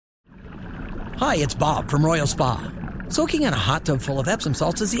Hi, it's Bob from Royal Spa. Soaking in a hot tub full of Epsom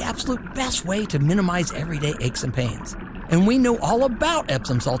salts is the absolute best way to minimize everyday aches and pains. And we know all about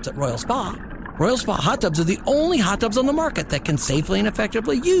Epsom salts at Royal Spa. Royal Spa hot tubs are the only hot tubs on the market that can safely and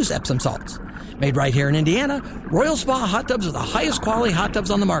effectively use Epsom salts. Made right here in Indiana, Royal Spa hot tubs are the highest quality hot tubs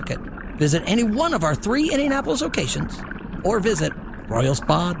on the market. Visit any one of our 3 Indianapolis locations or visit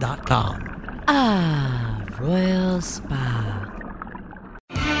royalspa.com. Ah, Royal Spa.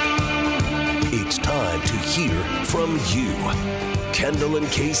 It's time to hear from you. Kendall and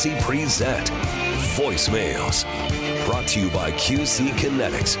Casey present Voicemails. Brought to you by QC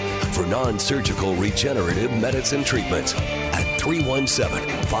Kinetics for non-surgical regenerative medicine treatments at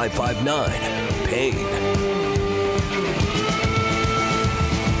 317-559-PAIN.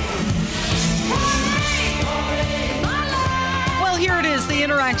 Here it is, the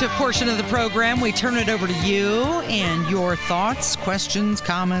interactive portion of the program. We turn it over to you and your thoughts, questions,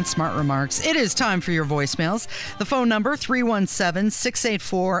 comments, smart remarks. It is time for your voicemails. The phone number,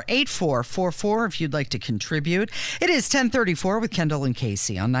 317-684-8444 if you'd like to contribute. It is 1034 with Kendall and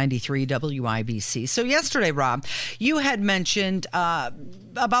Casey on 93 WIBC. So yesterday, Rob, you had mentioned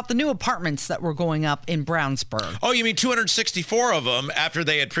about the new apartments that were going up in Brownsburg. Oh, you mean 264 of them after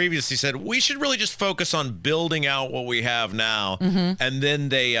they had previously said, we should really just focus on building out what we have now. Mm-hmm. And then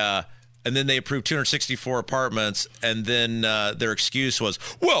they approved 264 apartments, and then their excuse was,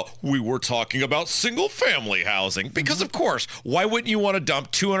 well, we were talking about single-family housing. Because, of course, why wouldn't you want to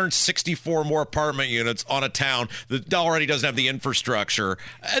dump 264 more apartment units on a town that already doesn't have the infrastructure?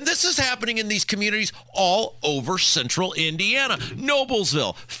 And this is happening in these communities all over central Indiana.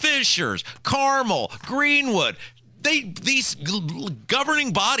 Noblesville, Fishers, Carmel, Greenwood. These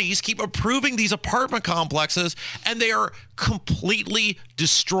governing bodies keep approving these apartment complexes, and they are completely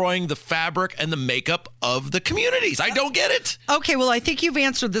destroying the fabric and the makeup of the communities. I don't get it. Okay, well, I think you've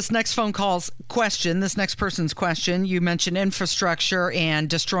answered this next phone call's question, this next person's question. You mentioned infrastructure and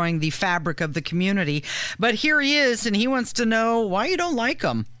destroying the fabric of the community. But here he is, and he wants to know why you don't like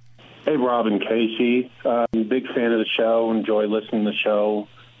them. Hey, Rob and Casey. I'm a big fan of the show, enjoy listening to the show.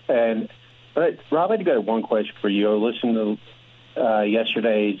 But, Rob, I got one question for you. I listened to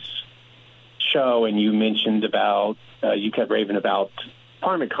yesterday's show, and you mentioned about, you kept raving about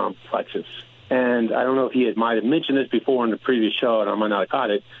apartment complexes. And I don't know if he might have mentioned this before in the previous show, and I might not have caught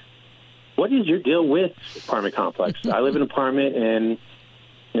it. What is your deal with apartment complexes? I live in an apartment, and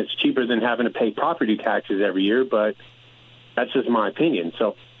it's cheaper than having to pay property taxes every year, but that's just my opinion.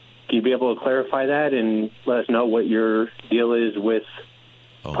 So can you be able to clarify that and let us know what your deal is with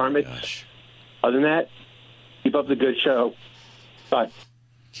apartments? Other than that, keep up the good show. Bye.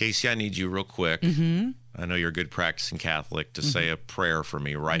 Casey, I need you real quick. Mm-hmm. I know you're a good practicing Catholic to say a prayer for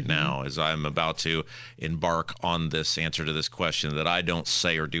me right now as I'm about to embark on this answer to this question, that I don't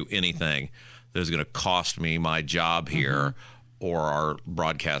say or do anything that is going to cost me my job here or our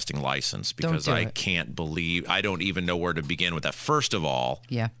broadcasting license, because I can't believe, I don't even know where to begin with that. First of all,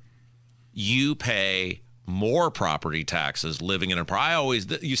 you pay more property taxes living in an apartment. I always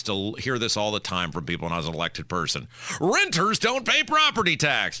used to hear this all the time from people when I was an elected person. Renters don't pay property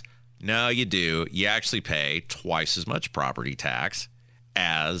tax. No, you do. You actually pay twice as much property tax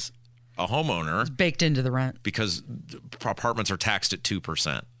as a homeowner. It's baked into the rent. Because apartments are taxed at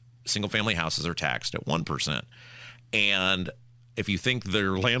 2%. Single-family houses are taxed at 1%. And if you think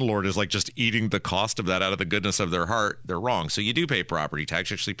their landlord is like just eating the cost of that out of the goodness of their heart, they're wrong. So you do pay property tax.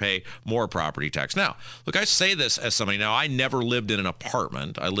 You actually pay more property tax. Now, look, I say this as somebody. Now, I never lived in an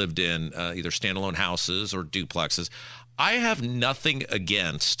apartment. I lived in either standalone houses or duplexes. I have nothing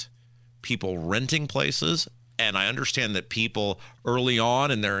against people renting places. And I understand that people early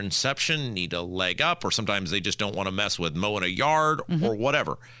on in their inception need a leg up, or sometimes they just don't want to mess with mowing a yard or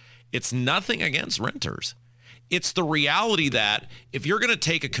whatever. It's nothing against renters. It's the reality that if you're going to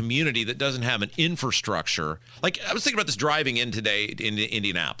take a community that doesn't have an infrastructure, like I was thinking about this driving in today in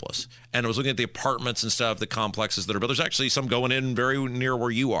Indianapolis, and I was looking at the apartments and stuff, the complexes that are built. There's actually some going in very near where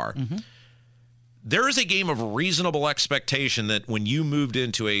you are. There is a game of reasonable expectation that when you moved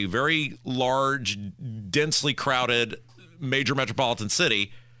into a very large, densely crowded major metropolitan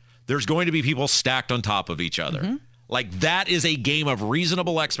city, there's going to be people stacked on top of each other. Like, that is a game of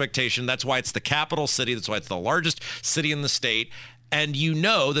reasonable expectation. That's why it's the capital city. That's why it's the largest city in the state. And you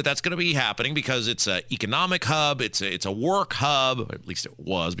know that that's going to be happening because it's an economic hub. It's a work hub. At least it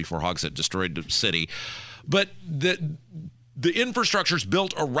was before Hogsett destroyed the city. But the infrastructure is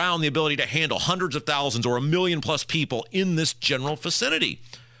built around the ability to handle hundreds of thousands or 1 million plus people in this general vicinity.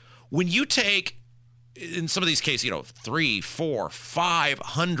 When you take, in some of these cases, 300, 400,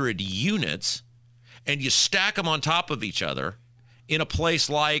 500 units, and you stack them on top of each other in a place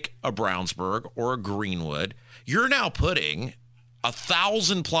like a Brownsburg or a Greenwood, you're now putting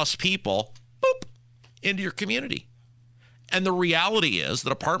 1,000+ people, boop, into your community. And the reality is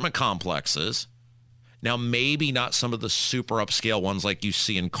that apartment complexes, now maybe not some of the super upscale ones like you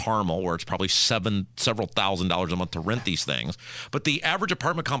see in Carmel, where it's probably several $1,000s a month to rent these things, but the average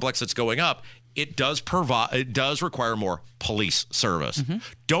apartment complex that's going up, it does require more police service.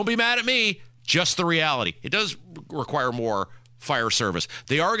 Don't be mad at me, just the reality. It does require more fire service.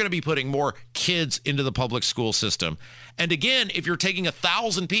 They are going to be putting more kids into the public school system. And again, if you're taking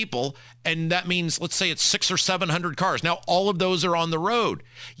 1,000 people, and that means, let's say it's 600 or 700 cars. Now, all of those are on the road.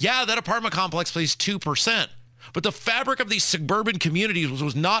 Yeah, that apartment complex pays 2%. But the fabric of these suburban communities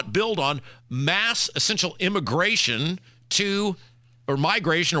was not built on mass essential immigration or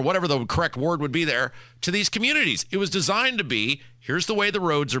migration, or whatever the correct word would be there, to these communities. It was designed to be, here's the way the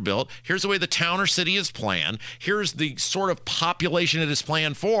roads are built, here's the way the town or city is planned, here's the sort of population it is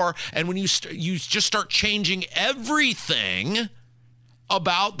planned for, and when you just start changing everything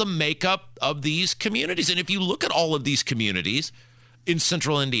about the makeup of these communities. And if you look at all of these communities in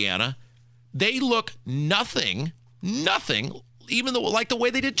central Indiana, they look nothing, even though like the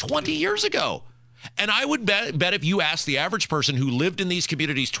way they did 20 years ago. And I would bet if you ask the average person who lived in these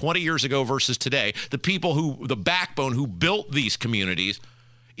communities 20 years ago versus today, the backbone who built these communities,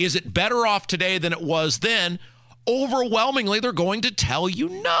 is it better off today than it was then? Overwhelmingly, they're going to tell you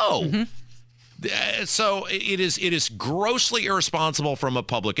no. So it is grossly irresponsible from a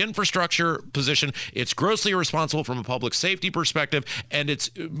public infrastructure position. It's grossly irresponsible from a public safety perspective. And it's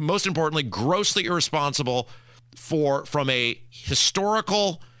most importantly, grossly irresponsible from a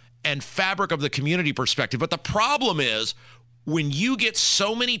historical and fabric of the community perspective. But the problem is when you get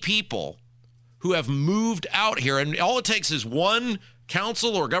so many people who have moved out here, and all it takes is one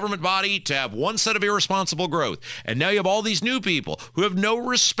council or government body to have one set of irresponsible growth. And now you have all these new people who have no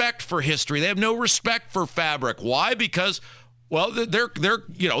respect for history. They have no respect for fabric. Why? Because, well,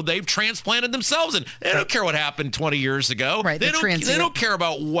 they've transplanted themselves, and they don't care what happened 20 years ago. Right. They don't care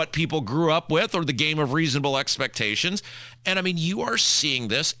about what people grew up with or the game of reasonable expectations. And I mean, you are seeing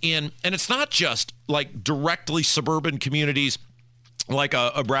this and it's not just like directly suburban communities like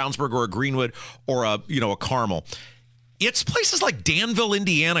a Brownsburg or a Greenwood or a Carmel. It's places like Danville,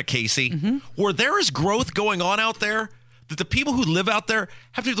 Indiana, Casey, where there is growth going on out there that the people who live out there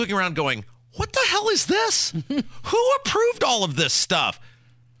have to be looking around going, what the hell is this? Who approved all of this stuff?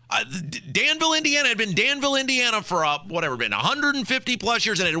 Danville, Indiana had been Danville, Indiana for 150 plus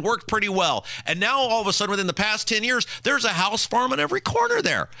years, and it had worked pretty well. And now all of a sudden, within the past 10 years, there's a house farm on every corner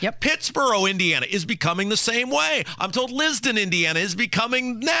there. Yep. Pittsboro, Indiana is becoming the same way. I'm told Lisden, Indiana is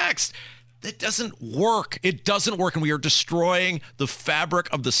becoming next. It doesn't work. It doesn't work. And we are destroying the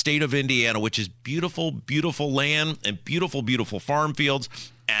fabric of the state of Indiana, which is beautiful, beautiful land and beautiful, beautiful farm fields.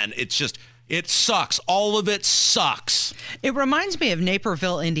 And it sucks. All of it sucks. It reminds me of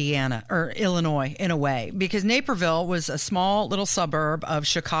Naperville, Indiana, or Illinois in a way, because Naperville was a small little suburb of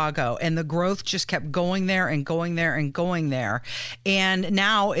Chicago, and the growth just kept going there and going there and going there. And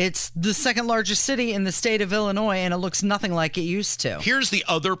now it's the second largest city in the state of Illinois, and it looks nothing like it used to. Here's the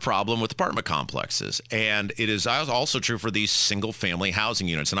other problem with apartment complexes, and it is also true for these single-family housing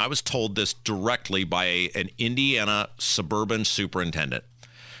units. And I was told this directly by an Indiana suburban superintendent,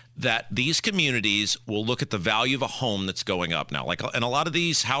 that these communities will look at the value of a home that's going up now. And a lot of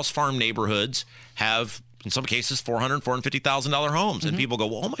these house farm neighborhoods have, in some cases, $400,000, $450,000 homes. And people go,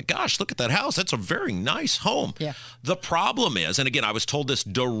 well, oh my gosh, look at that house. That's a very nice home. Yeah. The problem is, and again, I was told this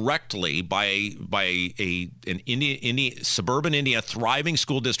directly by an suburban Indiana thriving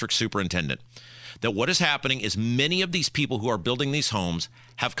school district superintendent, that what is happening is many of these people who are building these homes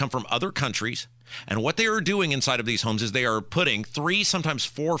have come from other countries. And what they are doing inside of these homes is they are putting 3, sometimes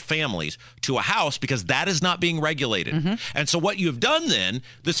 4 families to a house because that is not being regulated. And so what you've done then,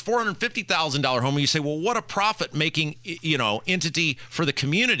 this $450,000 home, you say, well, what a profit-making, entity for the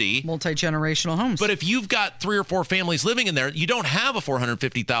community. Multi-generational homes. But if you've got 3 or 4 families living in there, you don't have a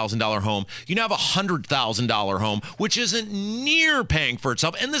 $450,000 home. You now have a $100,000 home, which isn't near paying for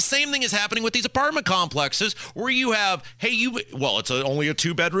itself. And the same thing is happening with these apartment complexes where you have, it's only a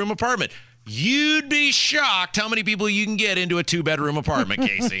 2-bedroom apartment. You'd be shocked how many people you can get into a 2-bedroom apartment,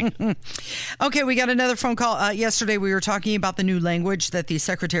 Casey. Okay, we got another phone call. Yesterday, we were talking about the new language that the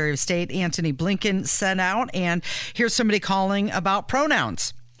Secretary of State, Antony Blinken, sent out. And here's somebody calling about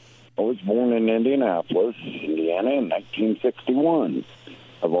pronouns. I was born in Indianapolis, Indiana, in 1961.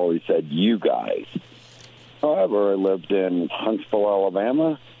 I've always said you guys. However, I lived in Huntsville,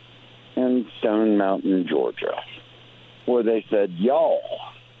 Alabama, and Stone Mountain, Georgia, where they said y'all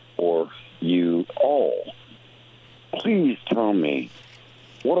or you all. please tell me,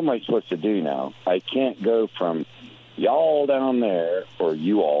 what am I supposed to do now? I can't go from y'all down there, or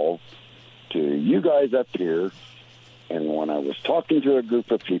you all, to you guys up here. And when I was talking to a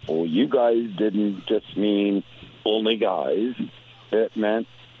group of people, you guys didn't just mean only guys. It meant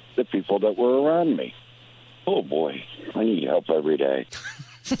the people that were around me. Oh, boy, I need help every day.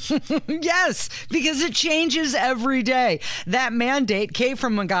 Yes, because it changes every day. That mandate came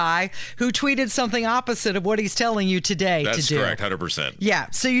from a guy who tweeted something opposite of what he's telling you today to do. That's correct, 100%. Yeah,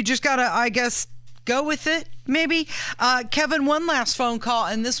 so you just got to, I guess, go with it, maybe. Kevin, one last phone call,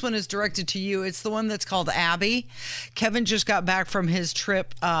 and this one is directed to you. It's the one that's called Abby. Kevin just got back from his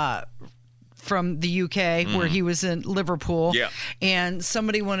trip from the UK where he was in Liverpool. Yeah. And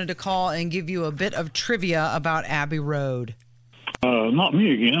somebody wanted to call and give you a bit of trivia about Abbey Road. Not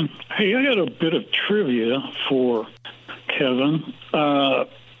me again. Hey, I got a bit of trivia for Kevin. I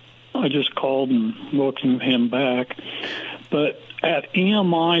just called and welcomed him back. But at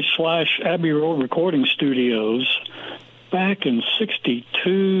EMI/Abbey Road Recording Studios, back in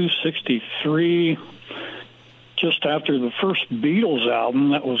 62, 63, just after the first Beatles album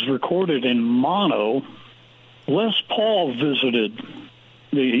that was recorded in mono, Les Paul visited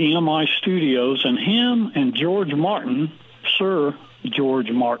the EMI studios, and him and George Martin, Sir George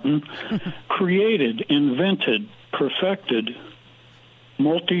Martin, invented, perfected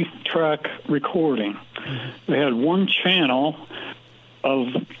multi-track recording. They had one channel of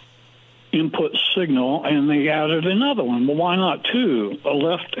input signal, and they added another one. Well, why not two, a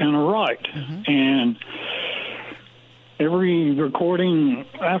left and a right? And every recording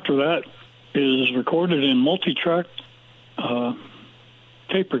after that is recorded in multi-track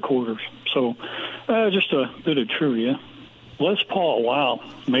tape recorders. So just a bit of trivia. Les Paul, wow,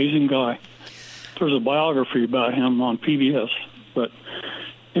 amazing guy. There's a biography about him on PBS. But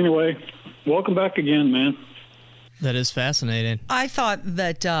anyway, welcome back again, man. That is fascinating. I thought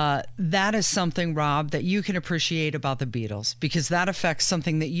that that is something, Rob, that you can appreciate about the Beatles, because that affects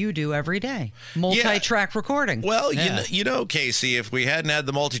something that you do every day, multi-track recording. Well, you know, Casey, if we hadn't had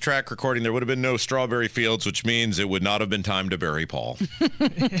the multi-track recording, there would have been no Strawberry Fields, which means it would not have been time to bury Paul.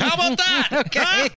 How about that? Okay. Huh?